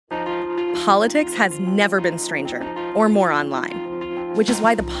Politics has never been stranger or more online, which is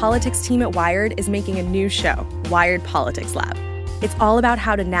why the politics team at Wired is making a new show, Wired Politics Lab. It's all about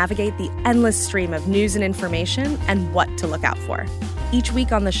how to navigate the endless stream of news and information and what to look out for. Each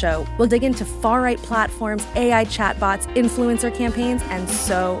week on the show, we'll dig into far-right platforms, AI chatbots, influencer campaigns, and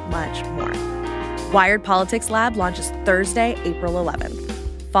so much more. Wired Politics Lab launches Thursday, April 11th.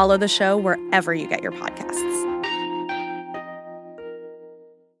 Follow the show wherever you get your podcasts.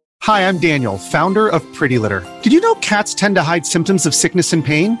 Hi, I'm Daniel, founder of Pretty Litter. Did you know cats tend to hide symptoms of sickness and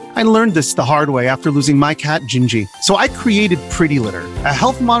pain? I learned this the hard way after losing my cat, Gingy. So I created Pretty Litter, a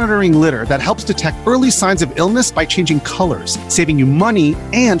health monitoring litter that helps detect early signs of illness by changing colors, saving you money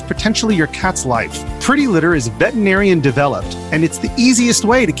and potentially your cat's life. Pretty Litter is veterinarian developed, and it's the easiest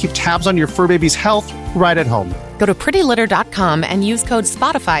way to keep tabs on your fur baby's health right at home. Go to prettylitter.com and use code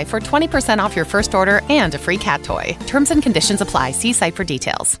SPOTIFY for 20% off your first order and a free cat toy. Terms and conditions apply. See site for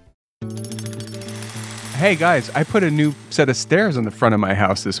details. Hey guys, I put a new set of stairs on the front of my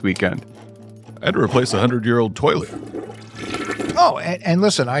house this weekend. I had to replace a 100-year-old toilet. Oh, and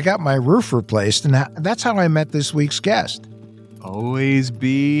listen, I got my roof replaced, and that's how I met this week's guest. Always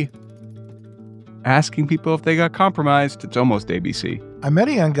be asking people if they got compromised. It's almost ABC. I met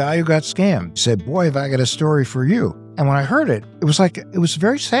a young guy who got scammed. Said, boy, have I got a story for you. And when I heard it, it was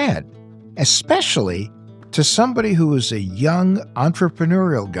very sad, especially to somebody who was a young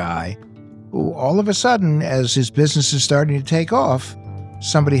entrepreneurial guy who all of a sudden, as his business is starting to take off,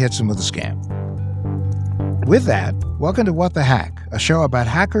 somebody hits him with a scam. With that, welcome to What the Hack, a show about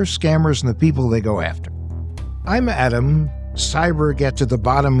hackers, scammers, and the people they go after. I'm Adam, cyber get to the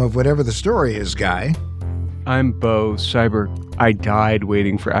bottom of whatever the story is guy. I'm Bo, cyber. I died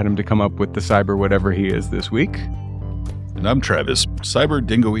waiting for Adam to come up with the cyber whatever he is this week. And I'm Travis, cyber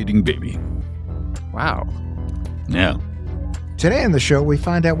dingo-eating baby. Wow. Yeah. Today on the show, we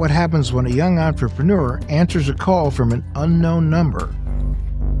find out what happens when a young entrepreneur answers a call from an unknown number.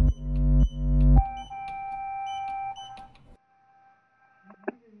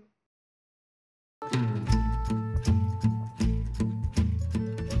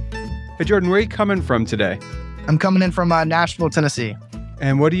 Hey Jordan, where are you coming from today? I'm coming in from Nashville, Tennessee.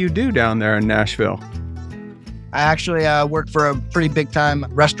 And what do you do down there in Nashville? I actually work for a pretty big-time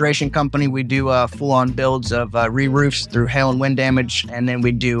restoration company. We do full-on builds of re-roofs through hail and wind damage, and then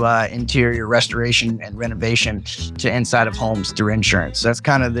we do interior restoration and renovation to inside of homes through insurance. So that's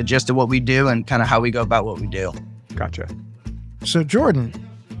kind of the gist of what we do and kind of how we go about what we do. Gotcha. So Jordan,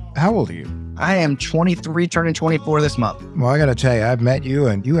 how old are you? I am 23, turning 24 this month. Well, I got to tell you, I've met you,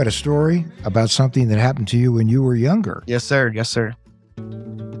 and you had a story about something that happened to you when you were younger. Yes, sir. Yes, sir.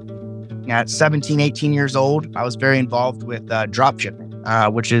 At 17, 18 years old, I was very involved with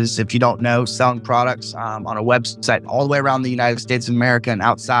dropshipping, which is, if you don't know, selling products on a website all the way around the United States of America and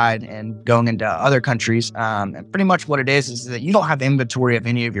outside and going into other countries. And pretty much what it is that you don't have inventory of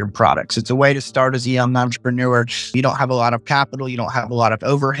any of your products. It's a way to start as a young entrepreneur. You don't have a lot of capital. You don't have a lot of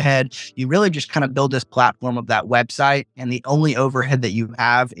overhead. You really just kind of build this platform of that website. And the only overhead that you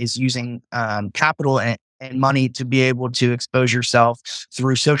have is using capital and money to be able to expose yourself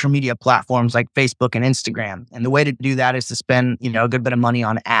through social media platforms like Facebook and Instagram. And the way to do that is to spend, a good bit of money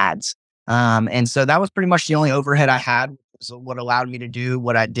on ads. And so that was pretty much the only overhead I had. So what allowed me to do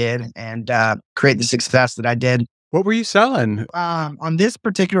what I did and create the success that I did. What were you selling? On this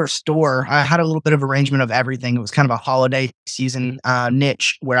particular store, I had a little bit of arrangement of everything. It was kind of a holiday season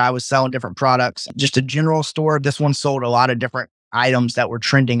niche where I was selling different products. Just a general store. This one sold a lot of different items that were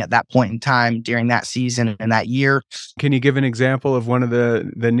trending at that point in time during that season and that year. Can you give an example of one of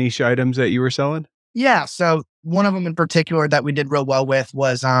the niche items that you were selling? Yeah. So one of them in particular that we did real well with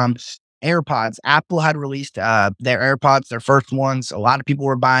was AirPods. Apple had released their AirPods, their first ones. A lot of people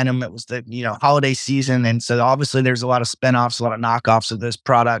were buying them. It was the holiday season. And so obviously there's a lot of spinoffs, a lot of knockoffs of those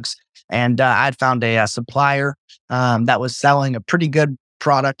products. And I'd found a supplier that was selling a pretty good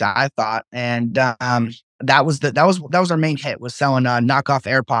product, I thought. And that was our main hit, was selling knockoff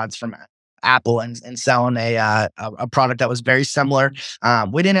AirPods from Apple and selling a product that was very similar.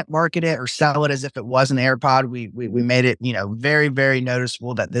 We didn't market it or sell it as if it was an AirPod. We made it, very, very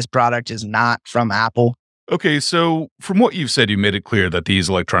noticeable that this product is not from Apple. Okay, so from what you've said, you made it clear that these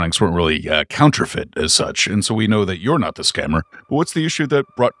electronics weren't really counterfeit as such, and so we know that you're not the scammer. But what's the issue that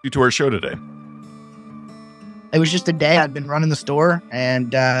brought you to our show today? It was just a day I'd been running the store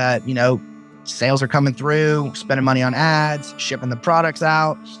and, sales are coming through, spending money on ads, shipping the products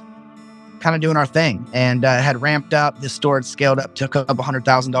out, kind of doing our thing. And it had ramped up. This store had scaled up to a couple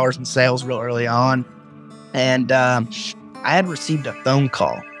 $100,000 in sales real early on. And I had received a phone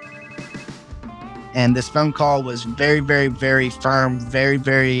call. And this phone call was very, very, very firm, very,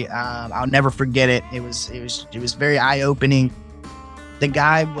 very, I'll never forget it. It was very eye-opening. The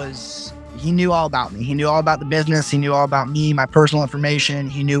guy he knew all about me. He knew all about the business. He knew all about me, my personal information.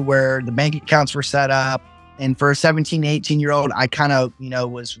 He knew where the bank accounts were set up. And for a 17, 18-year-old, I kind of,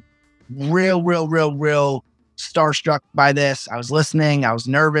 was real starstruck by this. I was listening. I was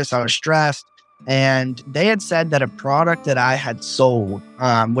nervous. I was stressed. And they had said that a product that I had sold,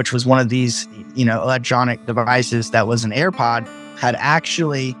 which was one of these, electronic devices that was an AirPod, had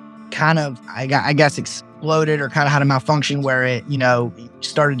actually kind of, I guess, exploded or kind of had a malfunction where it,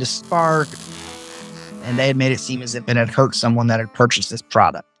 started to spark. And they had made it seem as if it had hurt someone that had purchased this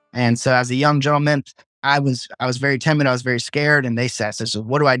product. And so as a young gentleman, I was very timid. I was very scared. And they said, so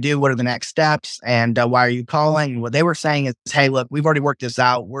what do I do? What are the next steps? And why are you calling? And what they were saying is, hey, look, we've already worked this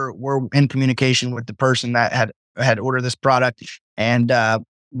out. We're in communication with the person that had ordered this product. And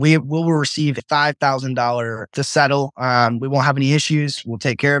we will receive $5,000 to settle. We won't have any issues. We'll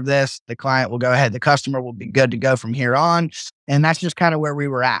take care of this. The client will go ahead. The customer will be good to go from here on. And that's just kind of where we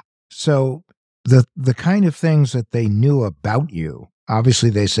were at. So the kind of things that they knew about you, obviously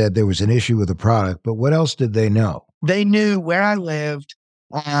they said there was an issue with the product, but what else did they know? They knew where I lived.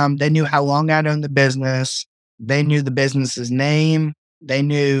 They knew how long I'd owned the business. They knew the business's name. They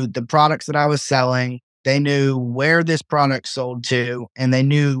knew the products that I was selling. They knew where this product sold to, and they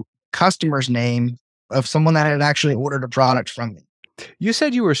knew customer's name of someone that had actually ordered a product from me. You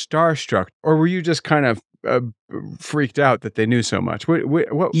said you were starstruck, or were you just kind of freaked out that they knew so much?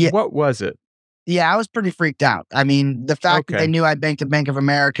 What was it? Yeah, I was pretty freaked out. I mean, the fact that they knew I banked at Bank of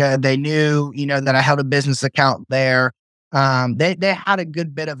America, they knew, that I held a business account there. They had a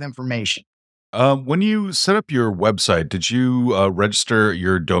good bit of information. When you set up your website, did you register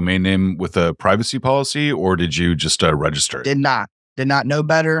your domain name with a privacy policy, or did you just register it? Did not know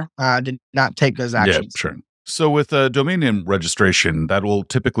better. Did not take those actions. Yeah, sure. So with a domain name registration, that will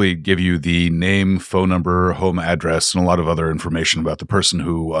typically give you the name, phone number, home address, and a lot of other information about the person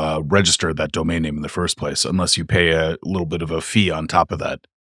who registered that domain name in the first place, unless you pay a little bit of a fee on top of that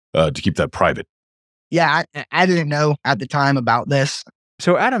to keep that private. Yeah, I didn't know at the time about this.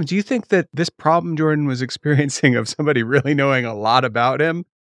 So Adam, do you think that this problem Jordan was experiencing of somebody really knowing a lot about him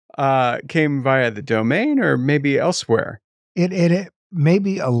came via the domain or maybe elsewhere? It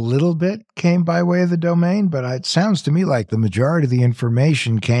maybe a little bit came by way of the domain, but it sounds to me like the majority of the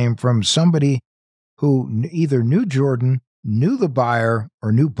information came from somebody who either knew Jordan, knew the buyer,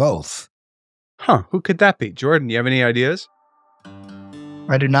 or knew both. Huh, who could that be? Jordan, you have any ideas?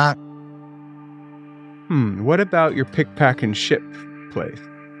 I do not. What about your pick, pack, and ship place?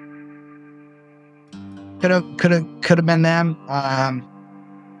 Could have been them.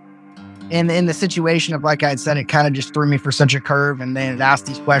 In the situation of, like I had said, it kind of just threw me for such a curve, and they had asked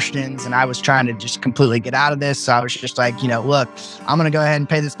these questions, and I was trying to just completely get out of this. So I was just like, look, I'm going to go ahead and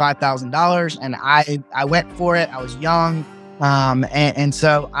pay this $5,000. And I went for it. I was young. And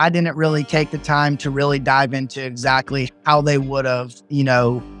so I didn't really take the time to really dive into exactly how they would have,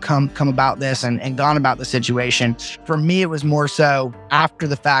 come about this and gone about the situation. For me, it was more so after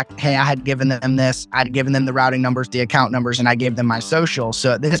the fact, hey, I had given them this, I'd given them the routing numbers, the account numbers, and I gave them my social.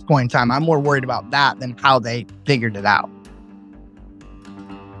 So at this point in time, I'm more worried about that than how they figured it out.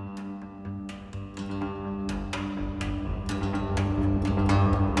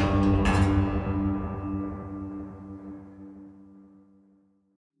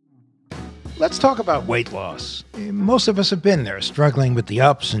 Let's talk about weight loss. Most of us have been there, struggling with the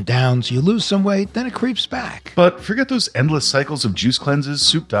ups and downs. You lose some weight, then it creeps back. But forget those endless cycles of juice cleanses,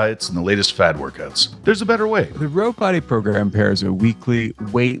 soup diets, and the latest fad workouts. There's a better way. The Rogue Body program pairs a weekly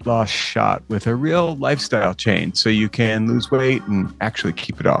weight loss shot with a real lifestyle change so you can lose weight and actually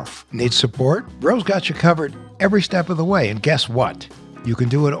keep it off. Need support? Rogue's got you covered every step of the way, and guess what? You can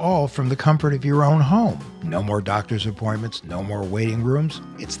do it all from the comfort of your own home. No more doctor's appointments, no more waiting rooms.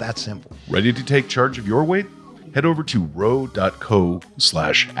 It's that simple. Ready to take charge of your weight? Head over to ro.co/Adam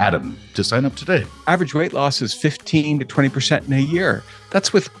to sign up today. Average weight loss is 15 to 20% in a year.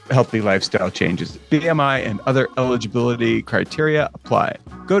 That's with healthy lifestyle changes. BMI and other eligibility criteria apply.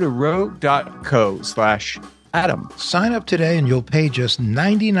 Go to ro.co/Adam. Sign up today and you'll pay just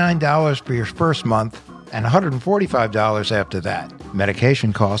 $99 for your first month and $145 after that.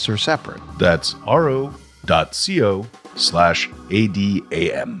 Medication costs are separate. That's ro.co/ADAM.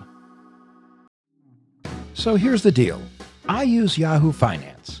 So here's the deal. I use Yahoo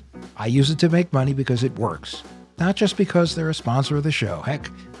Finance. I use it to make money because it works, not just because they're a sponsor of the show. Heck,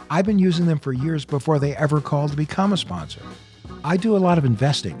 I've been using them for years before they ever called to become a sponsor. I do a lot of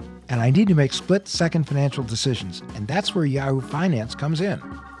investing, and I need to make split-second financial decisions, and that's where Yahoo Finance comes in.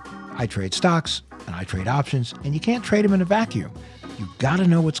 I trade stocks, and I trade options, and you can't trade them in a vacuum. You got to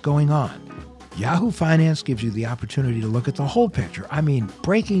know what's going on. Yahoo Finance gives you the opportunity to look at the whole picture. I mean,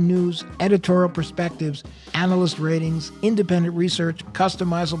 breaking news, editorial perspectives, analyst ratings, independent research,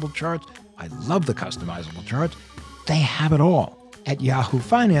 customizable charts. I love the customizable charts. They have it all. At Yahoo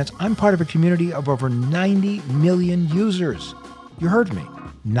Finance, I'm part of a community of over 90 million users. You heard me.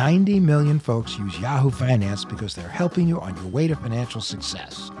 90 million folks use Yahoo Finance because they're helping you on your way to financial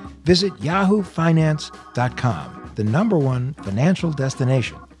success. Visit yahoofinance.com, the #1 financial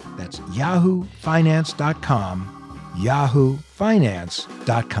destination. That's yahoofinance.com,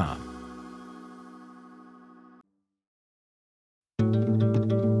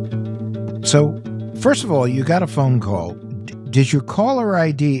 yahoofinance.com. So, first of all, you got a phone call. Did your caller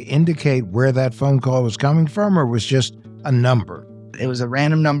ID indicate where that phone call was coming from, or was just a number? It was a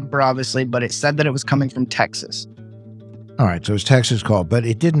random number, obviously, but it said that it was coming from Texas. All right, so it's Texas call, but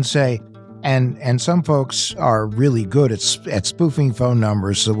it didn't say. And some folks are really good at spoofing phone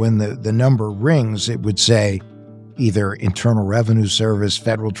numbers, so when the number rings, it would say either Internal Revenue Service,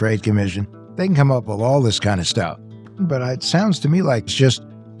 Federal Trade Commission. They can come up with all this kind of stuff. But it sounds to me like it's just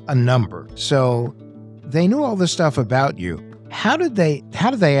a number. So they knew all this stuff about you. How did they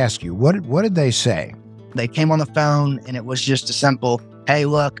ask you? What did they say? They came on the phone, and it was just a simple, hey,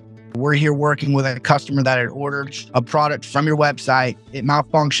 look, we're here working with a customer that had ordered a product from your website. It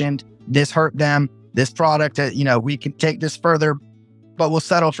malfunctioned. This hurt them. This product, we can take this further, but we'll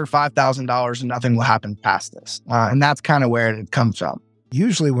settle for $5,000 and nothing will happen past this. And that's kind of where it comes from.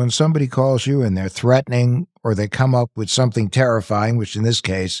 Usually when somebody calls you and they're threatening or they come up with something terrifying, which in this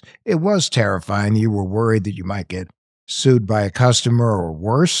case, it was terrifying. You were worried that you might get sued by a customer or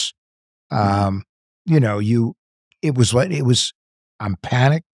worse. I'm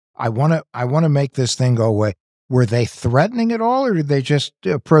panicked. I want to make this thing go away. Were they threatening at all, or did they just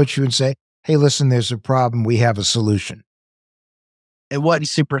approach you and say, hey, listen, there's a problem. We have a solution? It wasn't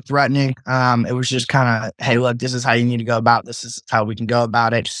super threatening. It was just kind of, hey, look, this is how you need to go about this. This is how we can go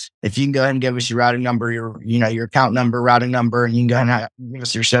about it. If you can go ahead and give us your routing number, your account number, routing number, and you can go ahead and give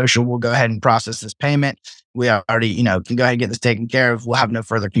us your social, we'll go ahead and process this payment. We already, can go ahead and get this taken care of. We'll have no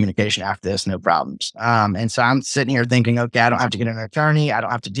further communication after this, no problems. And so I'm sitting here thinking, okay, I don't have to get an attorney. I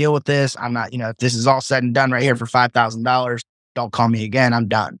don't have to deal with this. I'm not, if this is all said and done right here for $5,000, don't call me again. I'm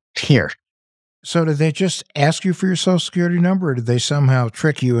done here. So did they just ask you for your social security number, or did they somehow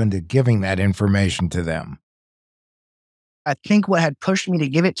trick you into giving that information to them? I think what had pushed me to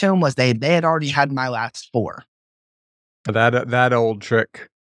give it to them was they had already had my last four. That old trick.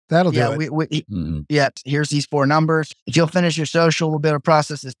 That'll do it. Yeah, here's these four numbers. If you'll finish your social, we'll be able to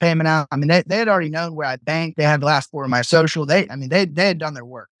process this payment out. I mean, they had already known where I banked. They had the last four of my social. They had done their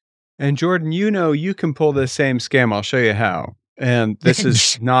work. And Jordan, you can pull this same scam. I'll show you how. And this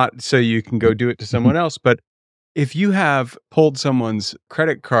is not so you can go do it to someone else, but if you have pulled someone's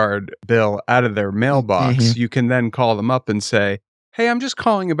credit card bill out of their mailbox, you can then call them up and say, hey, I'm just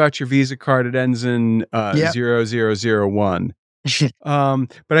calling about your Visa card. It ends in 0001.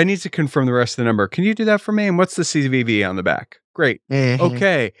 But I need to confirm the rest of the number. Can you do that for me? And what's the CVV on the back? Great.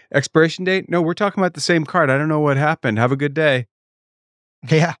 Okay. Expiration date? No, we're talking about the same card. I don't know what happened. Have a good day.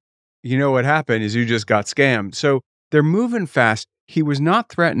 Yeah. You know what happened is you just got scammed. So they're moving fast. He was not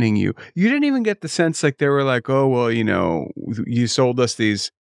threatening you. You didn't even get the sense like they were like, oh, well, you sold us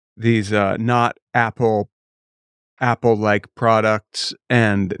these not Apple-like products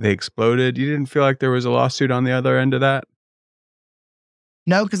and they exploded. You didn't feel like there was a lawsuit on the other end of that?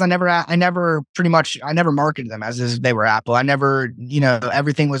 No, because I never marketed them as if they were Apple. I never,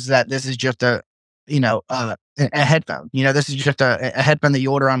 everything was that this is just a headphone. This is just a headphone that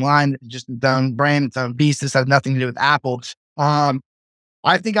you order online, just its own brand, its own beast. This has nothing to do with Apple.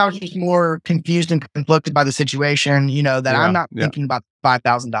 I think I was just more confused and conflicted by the situation, that I'm not thinking about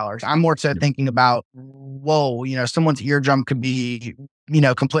 $5,000. I'm more so thinking about, whoa, someone's eardrum could be,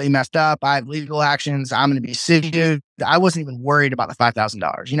 completely messed up. I have legal actions. I'm going to be sued. I wasn't even worried about the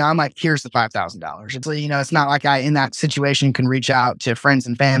 $5,000. I'm like, here's the $5,000. It's, it's not like I, in that situation, can reach out to friends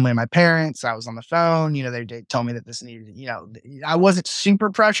and family and my parents. I was on the phone, they told me that this needed, I wasn't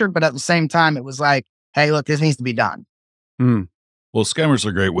super pressured, but at the same time, it was like, hey, look, this needs to be done. Well, scammers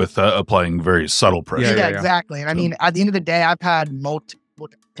are great with applying very subtle pressure. Yeah, exactly. And I mean, at the end of the day, I've had multiple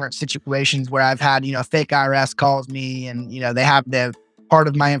different situations where I've had, fake IRS calls me and, they have the part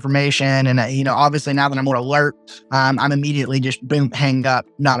of my information. And, obviously now that I'm more alert, I'm immediately just boom, hang up,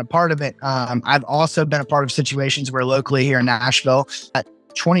 not a part of it. I've also been a part of situations where locally here in Nashville, at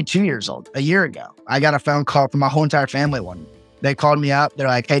 22 years old, a year ago, I got a phone call from my whole entire family one. They called me up. They're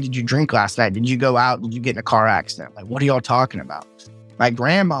like, hey, did you drink last night? Did you go out? Did you get in a car accident? Like, what are y'all talking about? My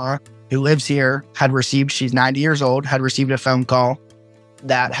grandma who lives here she's 90 years old, had received a phone call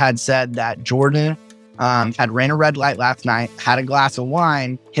that had said that Jordan had ran a red light last night, had a glass of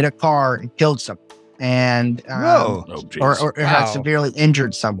wine, hit a car, and killed someone. And or had severely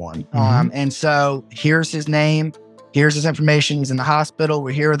injured someone. And so here's his name, here's his information. He's in the hospital.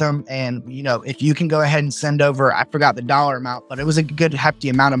 We're here with him. And, if you can go ahead and send over, I forgot the dollar amount, but it was a good hefty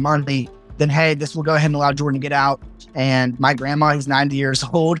amount of money. Then, hey, this will go ahead and allow Jordan to get out. And my grandma, who's 90 years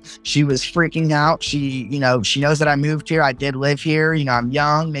old, she was freaking out. She knows that I moved here. I did live here. I'm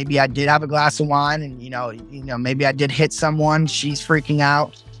young. Maybe I did have a glass of wine and, maybe I did hit someone. She's freaking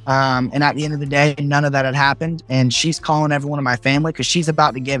out. And at the end of the day, none of that had happened. And she's calling everyone in my family because she's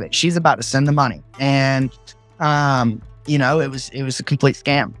about to give it. She's about to send the money. And, it was a complete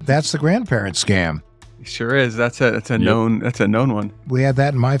scam. That's the grandparent scam. Sure is. That's a known one. We had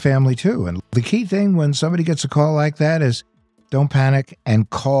that in my family too. And the key thing when somebody gets a call like that is don't panic and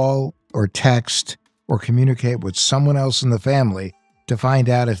call or text or communicate with someone else in the family to find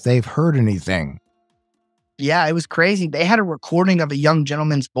out if they've heard anything. Yeah, it was crazy. They had a recording of a young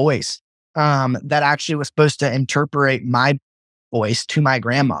gentleman's voice that actually was supposed to interpret my voice to my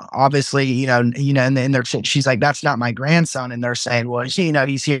grandma. Obviously, and she's like, that's not my grandson. And they're saying, well,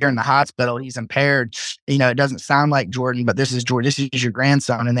 he's here in the hospital. He's impaired. It doesn't sound like Jordan, but this is Jordan. This is your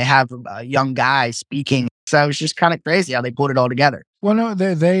grandson. And they have a young guy speaking. So it's just kind of crazy how they pulled it all together. Well, no,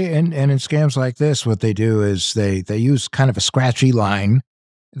 they in scams like this, what they do is they use kind of a scratchy line.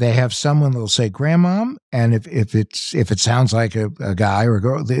 They have someone that'll say grandmom, and if it sounds like a guy or a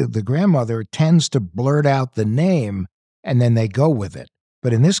girl, the grandmother tends to blurt out the name, and then they go with it.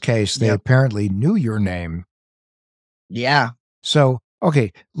 But in this case, they apparently knew your name. Yeah. So,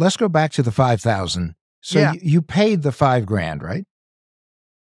 okay, let's go back to the 5,000. So you paid the $5,000, right?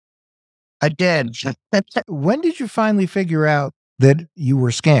 I did. When did you finally figure out that you were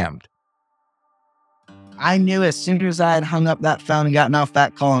scammed? I knew as soon as I had hung up that phone and gotten off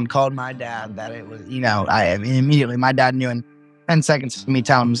that call and called my dad that it was, immediately my dad knew in 10 seconds of me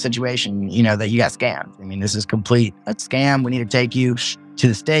telling him the situation, that you got scammed. This is complete a scam. We need to take you to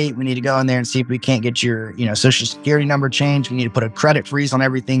the state. We need to go in there and see if we can't get your, social security number changed. We need to put a credit freeze on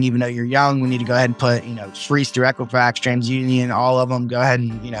everything, even though you're young. We need to go ahead and put, freeze through Equifax, TransUnion, all of them. Go ahead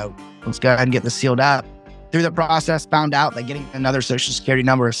and, let's go ahead and get this sealed up. Through the process, found out that getting another social security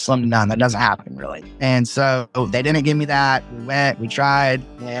number is slim to none. That doesn't happen really. And so they didn't give me that. We went, we tried.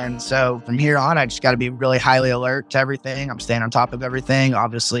 And so from here on, I just got to be really highly alert to everything. I'm staying on top of everything.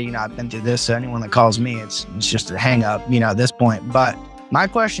 Obviously, I've been through this. So anyone that calls me, it's just a hang up, at this point. But my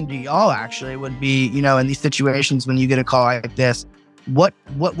question to y'all actually would be, in these situations when you get a call like this, what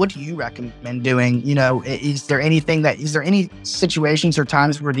do you recommend doing? Is there any situations or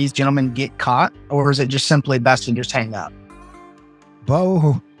times where these gentlemen get caught, or is it just simply best to just hang up? Bo,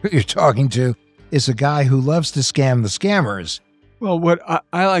 who you're talking to, is a guy who loves to scam the scammers. Well, what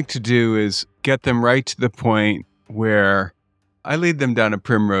I like to do is get them right to the point where I lead them down a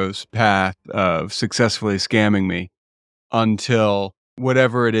primrose path of successfully scamming me until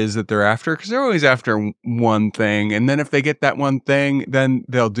whatever it is that they're after, because they're always after one thing. And then if they get that one thing, then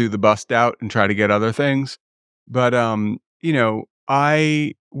they'll do the bust out and try to get other things. But,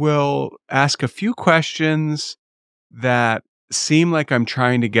 I will ask a few questions that seem like I'm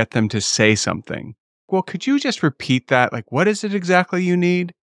trying to get them to say something. Well, could you just repeat that? Like, what is it exactly you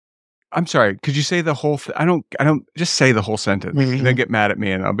need? I'm sorry. Could you say the whole thing? I don't just say the whole sentence. Mm-hmm. They get mad at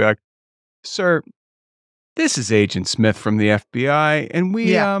me and I'll be like, sir, this is Agent Smith from the FBI, and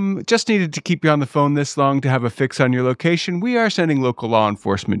we just needed to keep you on the phone this long to have a fix on your location. We are sending local law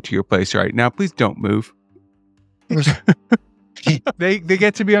enforcement to your place right now. Please don't move. They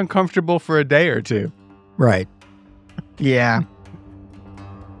get to be uncomfortable for a day or two. Right. Yeah.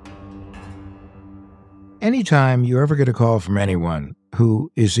 Anytime you ever get a call from anyone who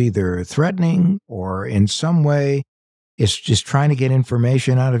is either threatening or in some way is just trying to get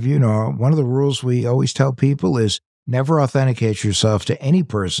information out of you. One of the rules we always tell people is never authenticate yourself to any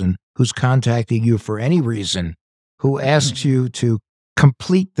person who's contacting you for any reason, who asks you to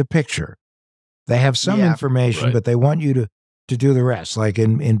complete the picture. They have some information, right, but they want you to do the rest. Like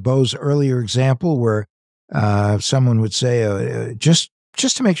in Bo's earlier example where someone would say, just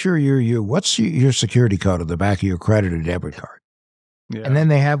to make sure you're you, what's your security code at the back of your credit or debit card? Yeah. And then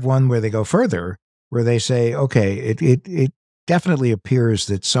they have one where they go further, where they say, okay, it definitely appears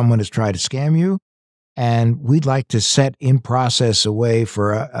that someone has tried to scam you, and we'd like to set in process a way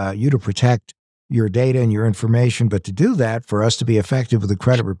for you to protect your data and your information. But to do that, for us to be effective with the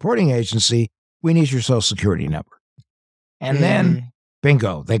credit reporting agency, we need your social security number. And then,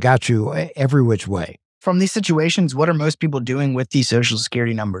 bingo, they got you every which way. From these situations, what are most people doing with these social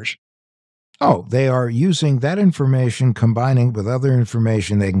security numbers? Oh, they are using that information, combining with other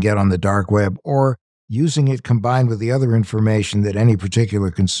information they can get on the dark web, or using it combined with the other information that any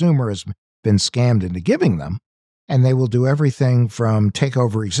particular consumer has been scammed into giving them. And they will do everything from take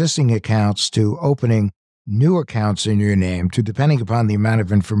over existing accounts to opening new accounts in your name to, depending upon the amount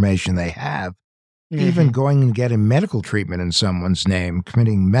of information they have, even going and getting medical treatment in someone's name,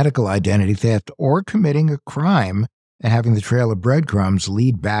 committing medical identity theft, or committing a crime and having the trail of breadcrumbs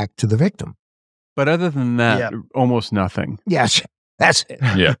lead back to the victim. But other than that, almost nothing. Yes, that's it.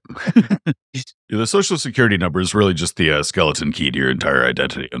 Yeah. The social security number is really just the skeleton key to your entire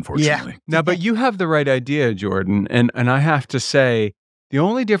identity, unfortunately. Yeah. Now, but you have the right idea, Jordan. And I have to say, the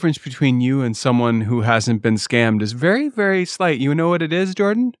only difference between you and someone who hasn't been scammed is very, very slight. You know what it is,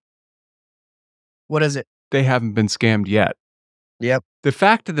 Jordan? What is it? They haven't been scammed yet. Yep. The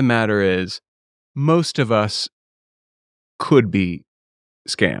fact of the matter is, most of us could be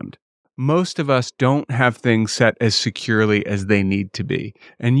scammed. Most of us don't have things set as securely as they need to be.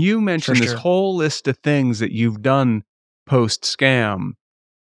 And you mentioned this whole list of things that you've done post-scam.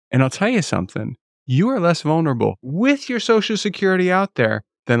 And I'll tell you something. You are less vulnerable with your Social Security out there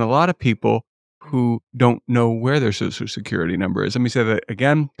than a lot of people who don't know where their Social Security number is. Let me say that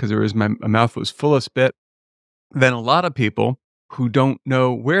again, because my mouth was full of spit. Than a lot of people who don't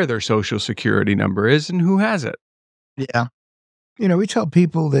know where their Social Security number is and who has it. Yeah. You know, we tell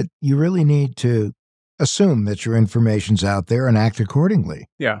people that you really need to assume that your information's out there and act accordingly.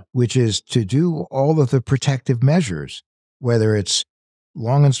 Yeah. Which is to do all of the protective measures, whether it's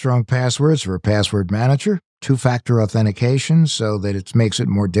long and strong passwords for a password manager, two-factor authentication so that it makes it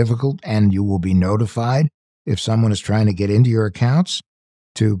more difficult and you will be notified if someone is trying to get into your accounts,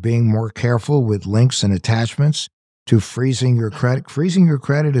 to being more careful with links and attachments, to freezing your credit. Freezing your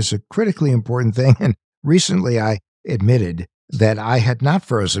credit is a critically important thing. And recently I admitted that I had not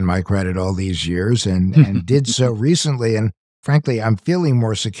frozen my credit all these years and did so recently. And frankly, I'm feeling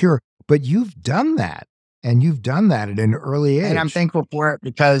more secure. But you've done that. And you've done that at an early age. And I'm thankful for it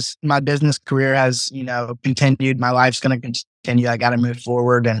because my business career has, continued. My life's going to continue. I got to move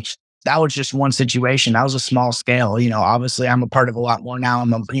forward. And that was just one situation. That was a small scale. Obviously I'm a part of a lot more now.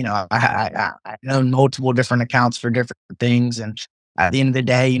 I own multiple different accounts for different things. And at the end of the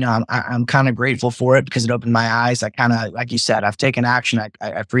day, I'm kind of grateful for it because it opened my eyes. I kind of, like you said, I've taken action.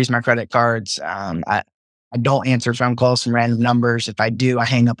 I freeze my credit cards. I don't answer phone calls from random numbers. If I do, I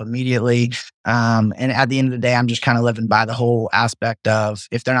hang up immediately. And at the end of the day, I'm just kind of living by the whole aspect of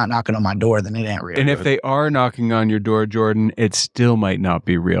if they're not knocking on my door, then it ain't real. And if they are knocking on your door, Jordan, it still might not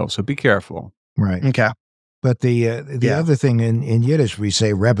be real. So be careful. Right. Okay. But the other thing in Yiddish, we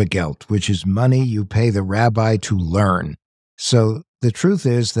say Rebbe Geld, which is money you pay the rabbi to learn. So the truth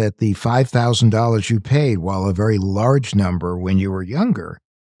is that the $5,000 you paid, while a very large number when you were younger,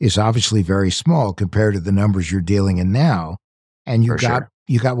 is obviously very small compared to the numbers you're dealing in now. And you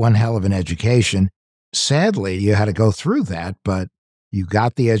got one hell of an education. Sadly, you had to go through that, but you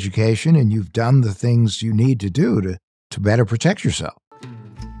got the education and you've done the things you need to do to better protect yourself.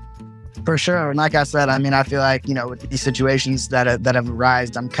 For sure. And like I said, I feel like, with these situations that have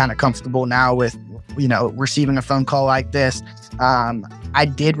arisen, I'm kind of comfortable now with, receiving a phone call like this. I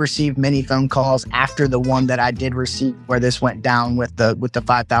did receive many phone calls after the one that I did receive where this went down with the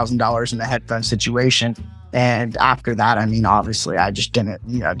 $5,000 in the headphone situation. And after that, obviously I just didn't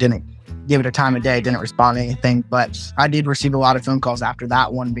give it a time of day, didn't respond to anything. But I did receive a lot of phone calls after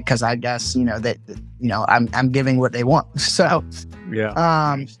that one because I guess, I'm giving what they want. So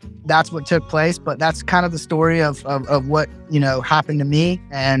that's what took place. But that's kind of the story of what, happened to me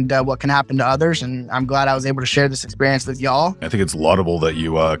and what can happen to others. And I'm glad I was able to share this experience with y'all. I think it's laudable that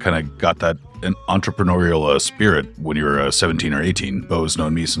you kind of got that an entrepreneurial spirit when you were 17 or 18. Bo's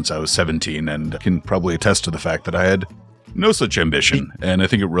known me since I was 17 and can probably attest to the fact that I had no such ambition. And I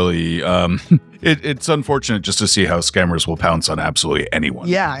think it really, it's unfortunate just to see how scammers will pounce on absolutely anyone.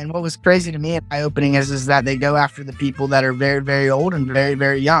 Yeah. And what was crazy to me and eye-opening is that they go after the people that are very, very old and very,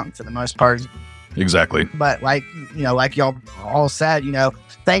 very young for the most part. Exactly. But like y'all all said,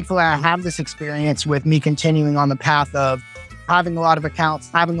 thankfully I have this experience with me continuing on the path of having a lot of accounts,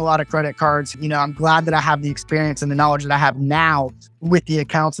 having a lot of credit cards. I'm glad that I have the experience and the knowledge that I have now with the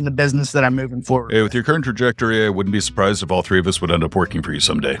accounts and the business that I'm moving forward. Hey, with your current trajectory, I wouldn't be surprised if all three of us would end up working for you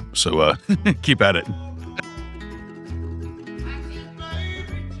someday. So keep at it.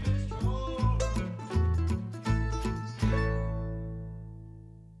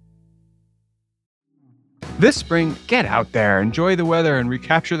 This spring, get out there, enjoy the weather, and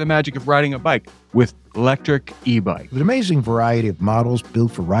recapture the magic of riding a bike. with electric e-bike. With an amazing variety of models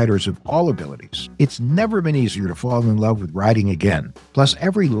built for riders of all abilities, it's never been easier to fall in love with riding again. Plus,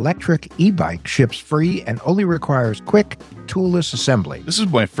 every electric e-bike ships free and only requires quick, toolless assembly. This is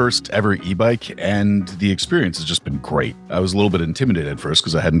my first ever e-bike, and the experience has just been great. I was a little bit intimidated at first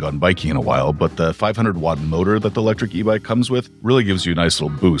because I hadn't gone biking in a while, but the 500-watt motor that the electric e-bike comes with really gives you a nice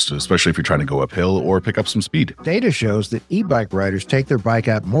little boost, especially if you're trying to go uphill or pick up some speed. Data shows that e-bike riders take their bike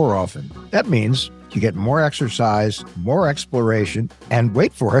out more often. That means you get more exercise, more exploration, and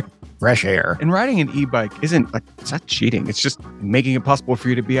wait for it, fresh air. And riding an e-bike isn't like, it's not cheating. It's just making it possible for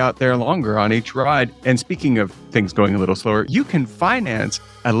you to be out there longer on each ride. And speaking of things going a little slower, you can finance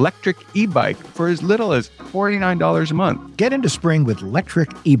an electric e-bike for as little as $49 a month. Get into spring with electric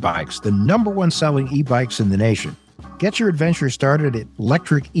e-bikes, the #1 selling e-bikes in the nation. Get your adventure started at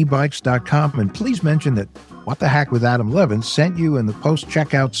electricebikes.com, and please mention that What the Hack with Adam Levin sent you in the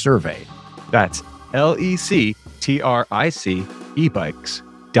post-checkout survey. That's LECTRIC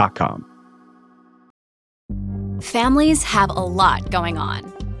ebikes.com. Families have a lot going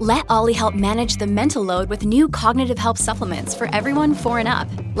on. Let Ollie help manage the mental load with new cognitive health supplements for everyone 4 and up,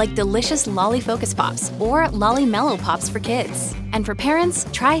 like delicious Lolly Focus Pops or Lolly Mellow Pops for kids. And for parents,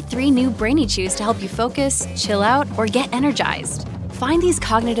 try 3 new Brainy Chews to help you focus, chill out, or get energized. Find these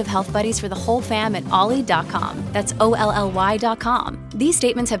cognitive health buddies for the whole fam at ollie.com. That's OLLY.com. These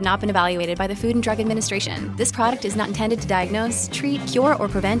statements have not been evaluated by the Food and Drug Administration. This product is not intended to diagnose, treat, cure, or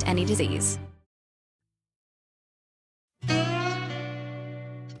prevent any disease.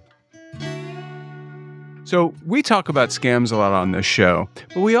 So we talk about scams a lot on this show,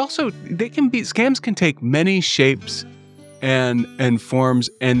 but scams can take many shapes and forms,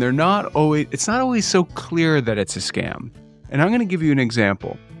 and it's not always so clear that it's a scam. And I'm going to give you an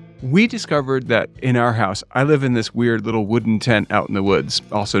example. We discovered that in our house, I live in this weird little wooden tent out in the woods,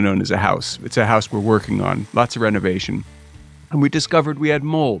 also known as a house. It's a house we're working on, lots of renovation. And we discovered we had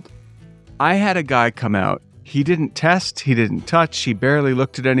mold. I had a guy come out. He didn't test, he didn't touch, he barely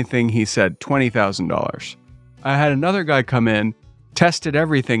looked at anything. He said $20,000. I had another guy come in, tested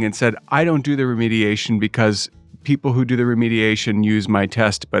everything, and said, I don't do the remediation because people who do the remediation use my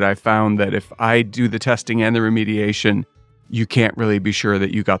test, but I found that if I do the testing and the remediation, you can't really be sure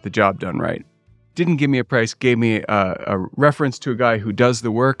that you got the job done right. Didn't give me a price, gave me a reference to a guy who does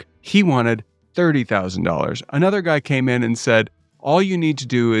the work. He wanted $30,000. Another guy came in and said, all you need to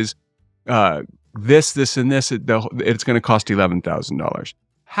do is this, and this. It's going to cost $11,000.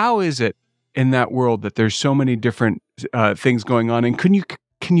 How is it in that world that there's so many different things going on? And can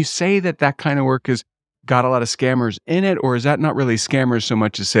you say that kind of work has got a lot of scammers in it, or is that not really scammers so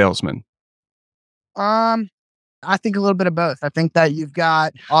much as salesmen? I think a little bit of both. I think that you've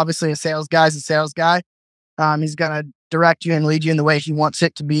got obviously a sales guy's a sales guy. He's going to direct you and lead you in the way he wants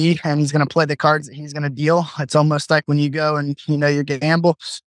it to be, and he's going to play the cards that he's going to deal. It's almost like when you go and you gamble,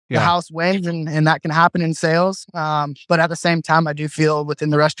 the house wins, and that can happen in sales. But at the same time, I do feel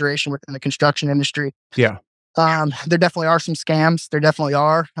within the restoration, within the construction industry, there definitely are some scams. There definitely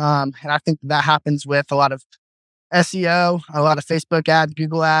are, and I think that happens with a lot of SEO, a lot of Facebook ads,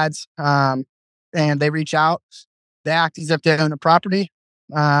 Google ads, and they reach out. They act as if they own a property.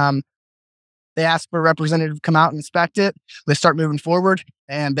 They ask for a representative to come out and inspect it. They start moving forward,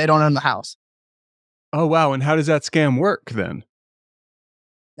 and they don't own the house. Oh, wow. And how does that scam work then?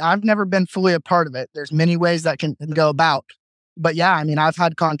 I've never been fully a part of it. There's many ways that can go about. But yeah, I mean, I've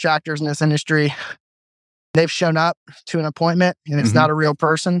had contractors in this industry. They've shown up to an appointment, and it's not a real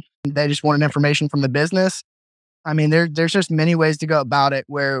person. They just wanted information from the business. I mean, there's just many ways to go about it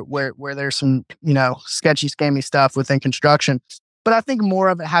where there's some, sketchy, scammy stuff within construction. But I think more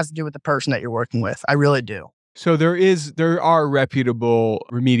of it has to do with the person that you're working with. I really do. So there are reputable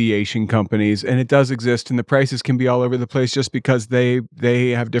remediation companies, and it does exist, and the prices can be all over the place just because they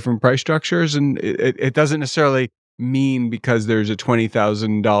have different price structures, and it doesn't necessarily mean because there's a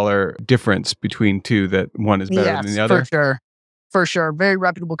 $20,000 difference between two that one is better than the other. For sure. Very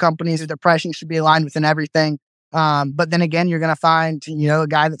reputable companies. Their pricing should be aligned within everything. But then again, you're going to find, a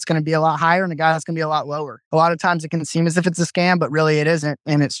guy that's going to be a lot higher and a guy that's going to be a lot lower. A lot of times it can seem as if it's a scam, but really it isn't.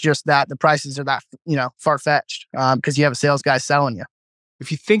 And it's just that the prices are that, far-fetched because you have a sales guy selling you. If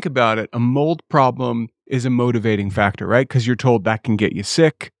you think about it, a mold problem is a motivating factor, right? Because you're told that can get you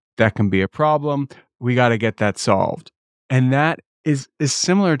sick. That can be a problem. We got to get that solved. And that is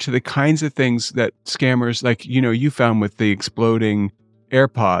similar to the kinds of things that scammers, like, you found with the exploding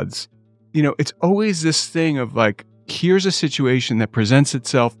AirPods. It's always this thing of like, here's a situation that presents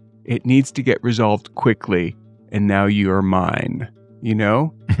itself. It needs to get resolved quickly. And now you're mine,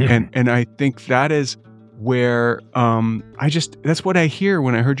 and I think that is where that's what I hear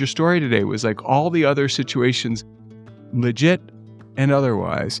when I heard your story today, was like all the other situations, legit and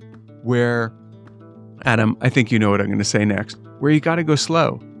otherwise, where, Adam, I think you know what I'm going to say next, where you got to go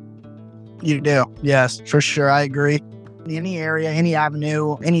slow. You do. Yes, for sure. I agree. Any area, any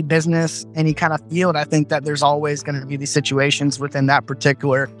avenue, any business, any kind of field, I think that there's always going to be these situations within that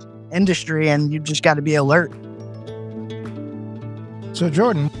particular industry, and you just got to be alert. So,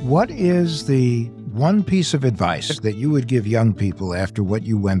 Jordan, what is the one piece of advice that you would give young people after what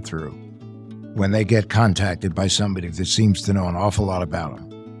you went through when they get contacted by somebody that seems to know an awful lot about them?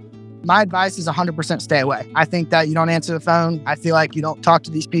 My advice is 100% stay away. I think that you don't answer the phone. I feel like you don't talk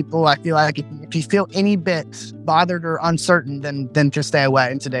to these people. I feel like if you feel any bit bothered or uncertain, then just stay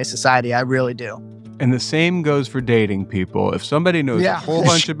away in today's society. I really do. And the same goes for dating people. If somebody knows a whole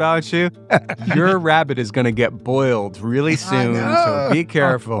bunch about you, your rabbit is going to get boiled really soon. So be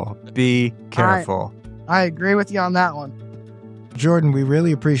careful. Be careful. I agree with you on that one. Jordan, we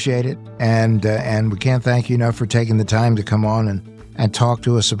really appreciate it. And we can't thank you enough for taking the time to come on and talk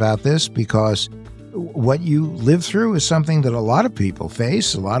to us about this, because what you live through is something that a lot of people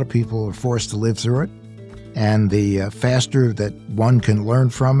face. A lot of people are forced to live through it. And the faster that one can learn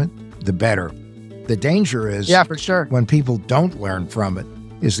from it, the better. The danger is, for sure, when people don't learn from it,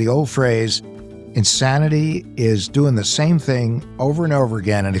 is the old phrase, insanity is doing the same thing over and over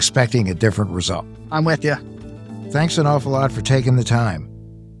again and expecting a different result. I'm with you. Thanks an awful lot for taking the time.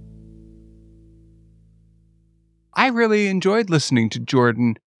 I really enjoyed listening to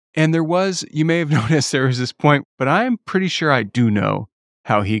Jordan. And you may have noticed there was this point, but I'm pretty sure I do know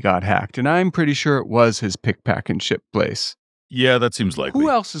how he got hacked. And I'm pretty sure it was his pick, pack, and ship place. Yeah, that seems likely. Who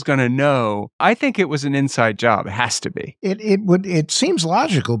else is going to know? I think it was an inside job. It has to be. It seems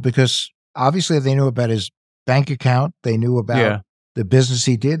logical, because obviously they knew about his bank account. They knew about the business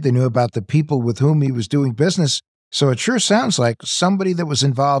he did. They knew about the people with whom he was doing business. So it sure sounds like somebody that was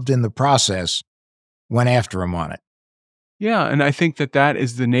involved in the process went after him on it. Yeah, and I think that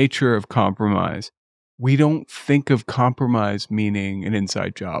is the nature of compromise. We don't think of compromise meaning an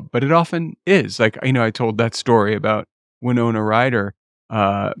inside job, but it often is. Like, I told that story about Winona Ryder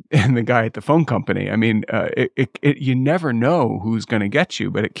and the guy at the phone company. I mean, you never know who's going to get you,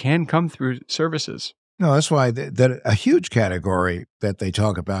 but it can come through services. No, that's why that a huge category that they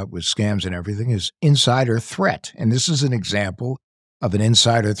talk about with scams and everything is insider threat. And this is an example of an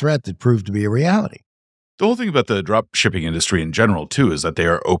insider threat that proved to be a reality. The whole thing about the drop shipping industry in general, too, is that they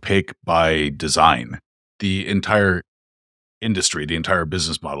are opaque by design. The entire industry, the entire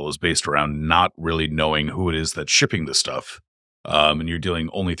business model is based around not really knowing who it is that's shipping the stuff. And you're dealing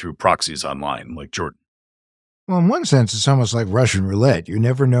only through proxies online, like Jordan. Well, in one sense, it's almost like Russian roulette. You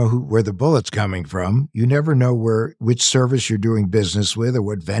never know where the bullet's coming from. You never know which service you're doing business with or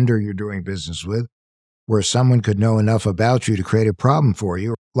what vendor you're doing business with, where someone could know enough about you to create a problem for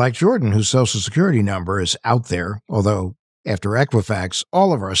you. Like Jordan, whose Social Security number is out there, although after Equifax,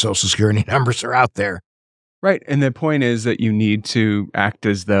 all of our Social Security numbers are out there. Right. And the point is that you need to act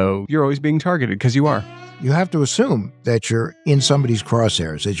as though you're always being targeted, because you are. You have to assume that you're in somebody's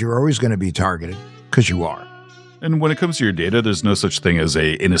crosshairs, that you're always going to be targeted, because you are. And when it comes to your data, there's no such thing as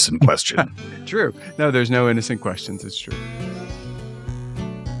a innocent question. True. No, there's no innocent questions. It's true.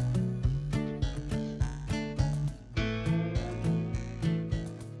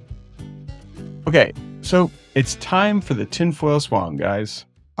 Okay, so it's time for the tinfoil swan, guys.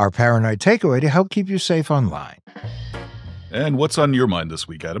 Our paranoid takeaway to help keep you safe online. And what's on your mind this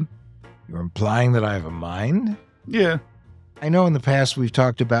week, Adam? You're implying that I have a mind? Yeah. I know in the past we've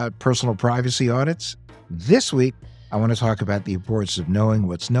talked about personal privacy audits. This week, I want to talk about the importance of knowing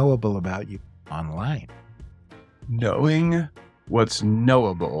what's knowable about you online. Knowing what's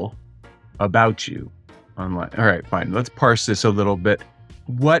knowable about you online. All right, fine. Let's parse this a little bit.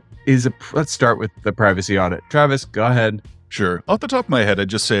 Let's start with the privacy audit. Travis, go ahead. Sure. Off the top of my head, I'd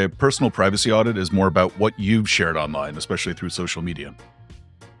just say a personal privacy audit is more about what you've shared online, especially through social media.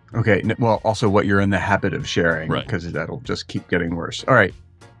 Okay. Well, also what you're in the habit of sharing, right, because that'll just keep getting worse. All right.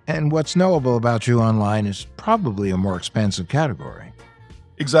 And what's knowable about you online is probably a more expensive category.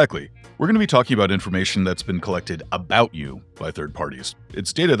 Exactly. We're going to be talking about information that's been collected about you by third parties.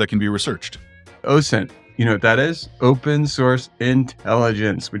 It's data that can be researched. OSINT. You know what that is? Open source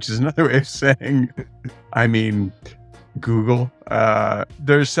intelligence, which is another way of saying, Google.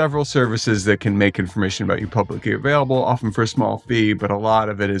 There's several services that can make information about you publicly available, often for a small fee, but a lot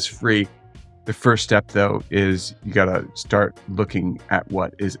of it is free. The first step, though, is you got to start looking at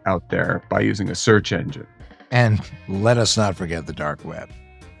what is out there by using a search engine. And let us not forget the dark web.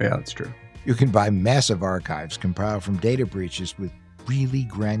 Yeah, that's true. You can buy massive archives compiled from data breaches with really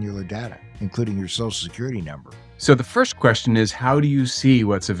granular data, including your social security number. So the first question is, how do you see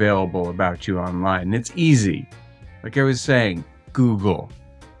what's available about you online? And it's easy. Like I was saying, Google.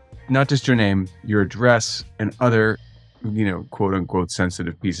 Not just your name, your address, and other, quote unquote,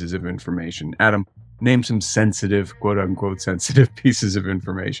 sensitive pieces of information. Adam, name some sensitive, quote unquote, sensitive pieces of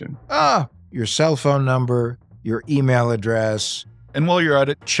information. Your cell phone number, your email address. And while you're at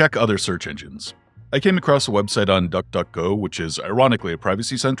it, check other search engines. I came across a website on DuckDuckGo, which is ironically a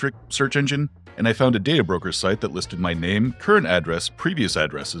privacy-centric search engine, and I found a data broker site that listed my name, current address, previous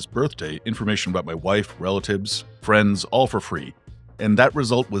addresses, birthday, information about my wife, relatives, friends, all for free. And that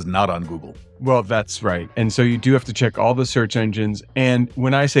result was not on Google. Well, that's right. And so you do have to check all the search engines. And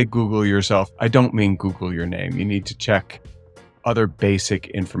when I say Google yourself, I don't mean Google your name. You need to check other basic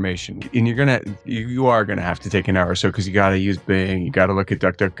information. And you are gonna have to take an hour or so, because you gotta use Bing, you gotta look at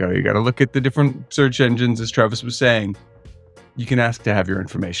DuckDuckGo, you gotta look at the different search engines, as Travis was saying. You can ask to have your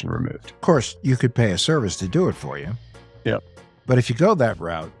information removed. Of course, you could pay a service to do it for you. Yep. But if you go that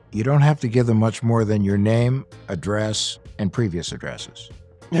route, you don't have to give them much more than your name, address, and previous addresses.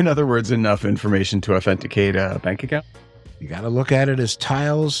 In other words, enough information to authenticate a bank account? You got to look at it as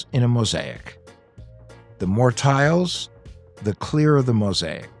tiles in a mosaic. The more tiles, the clearer the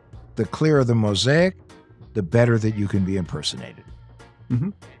mosaic. The clearer the mosaic, the better that you can be impersonated. Mm-hmm.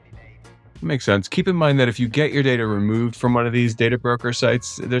 Makes sense. Keep in mind that if you get your data removed from one of these data broker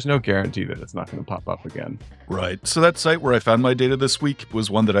sites, there's no guarantee that it's not going to pop up again. Right. So that site where I found my data this week was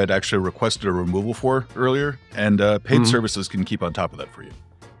one that I'd actually requested a removal for earlier, and paid services can keep on top of that for you.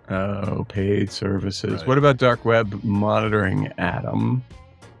 Oh, paid services. Right. What about dark web monitoring, Adam?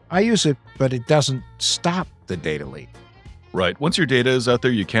 I use it, but it doesn't stop the data leak. Right. Once your data is out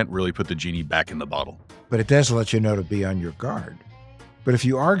there, you can't really put the genie back in the bottle. But it does let you know to be on your guard. But if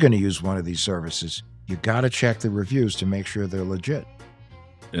you are going to use one of these services, you got to check the reviews to make sure they're legit.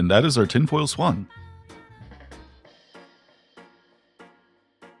 And that is our tinfoil swan.